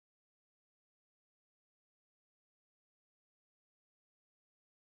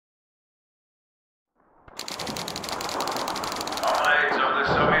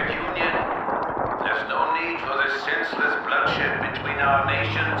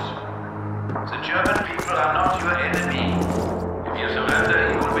Germans. The German people are not your enemy. If you surrender,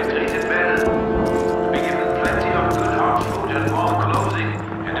 you will be treated well. Be given plenty of good hot food and warm clothing,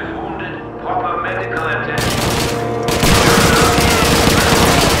 and if wounded, proper medical attention.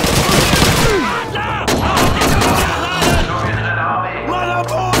 Soviet Red Army.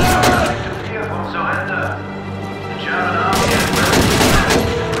 To fear from surrender. The German army has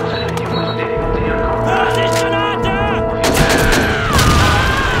dignity and compassion.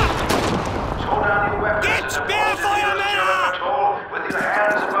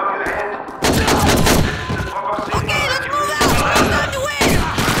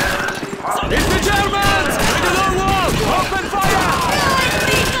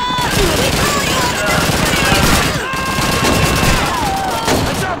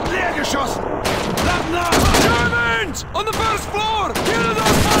 On the first floor! Here are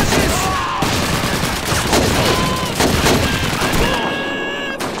those fascists!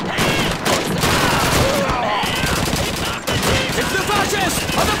 It's the fascists!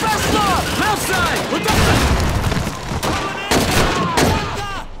 On the first floor! Left side! We're back!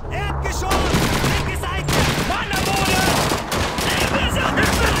 Erdgeschoss! Linke Seite! Wanderboden!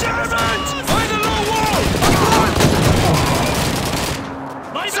 It's the Germans! Find the low wall!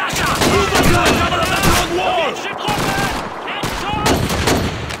 My Sascha! Move the gun! Cover the long wall!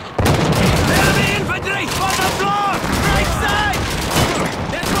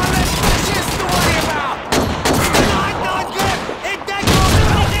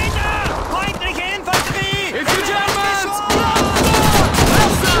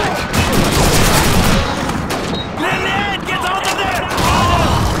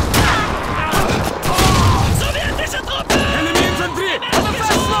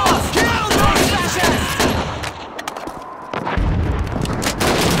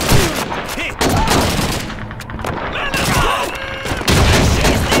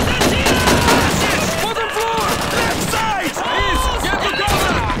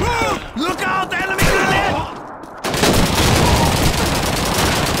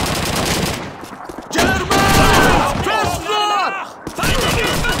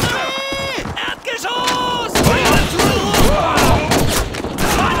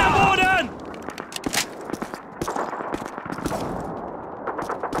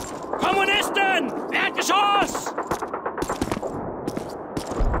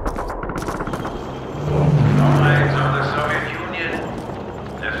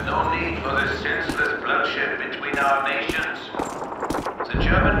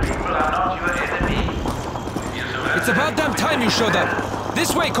 It's about damn time you showed up.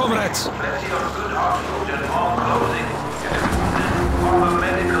 This way, comrades. Plenty of good hot food and warm clothing, and if wounded, proper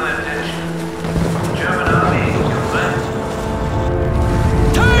medical attention. German army, your friend.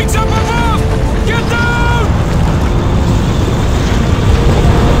 Tanks up above! Get down!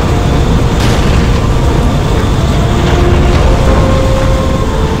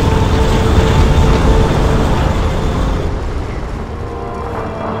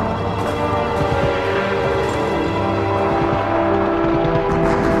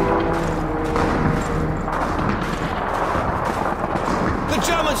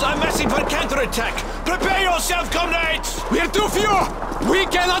 Attack! Prepare yourself, comrades! We're too few! We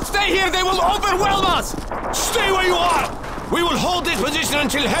cannot stay here! They will overwhelm us! Stay where you are! We will hold this position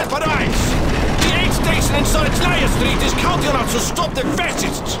until help arrives! The aid station in Solitnaya Street is counting on us to stop the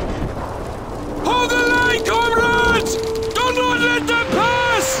fascists! Hold the line, comrades! Do not let them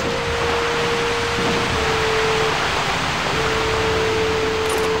pass!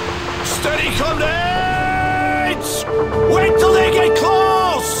 Steady, comrades! Wait till they get close!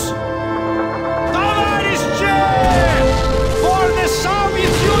 For the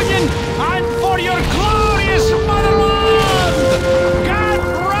Soviet Union and for your glorious motherland! Get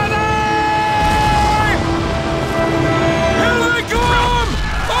ready! Here they come!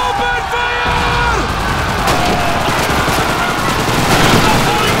 Open fire!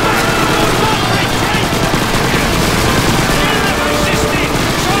 Falling back! Don't retreat! Kill the fascisti!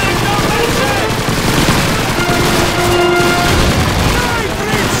 Showing no mercy!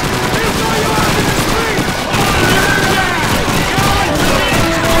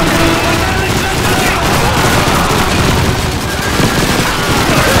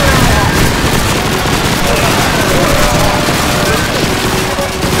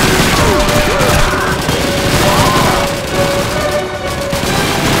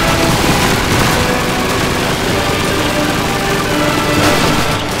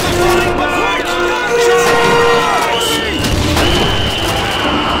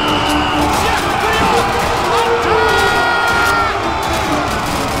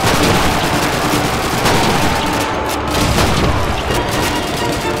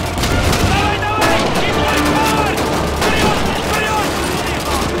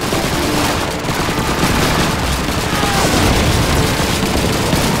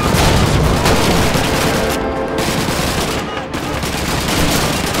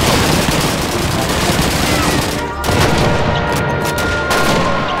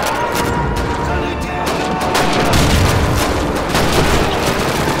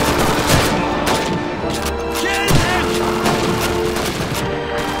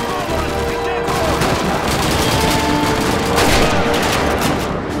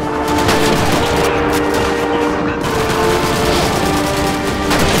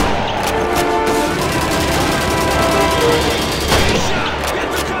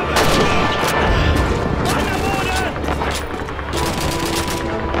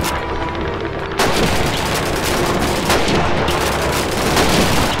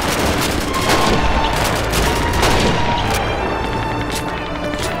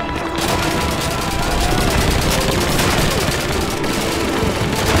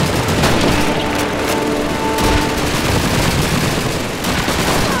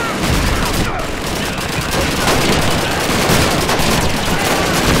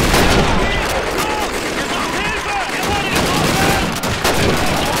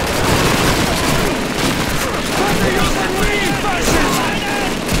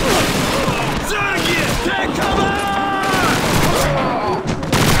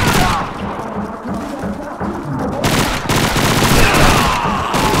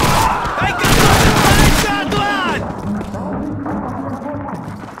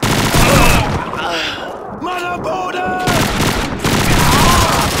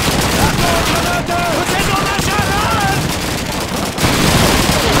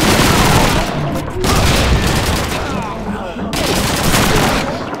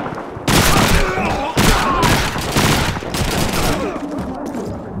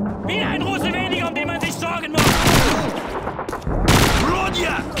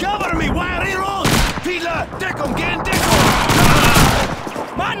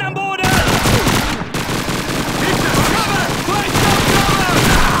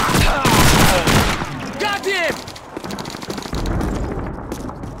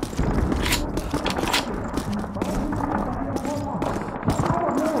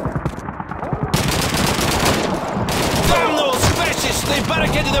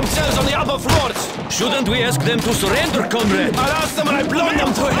 barricaded themselves on the upper floors. Shouldn't we ask them to surrender, comrade? I'll ask them when I blow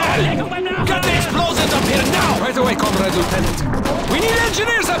them to hell. Get the explosives up here now. Right away, Comrade Lieutenant. We need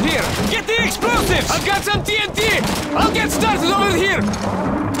engineers up here! Get the explosives! I've got some TNT. I'll get started over here.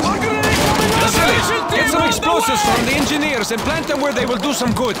 Vasily, get some explosives from the engineers and plant them where they will do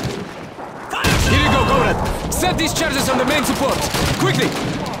some good. Here you go, Comrade. Set these charges on the main support. Quickly.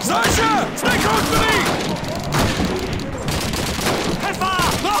 Sasha! Stay close to me!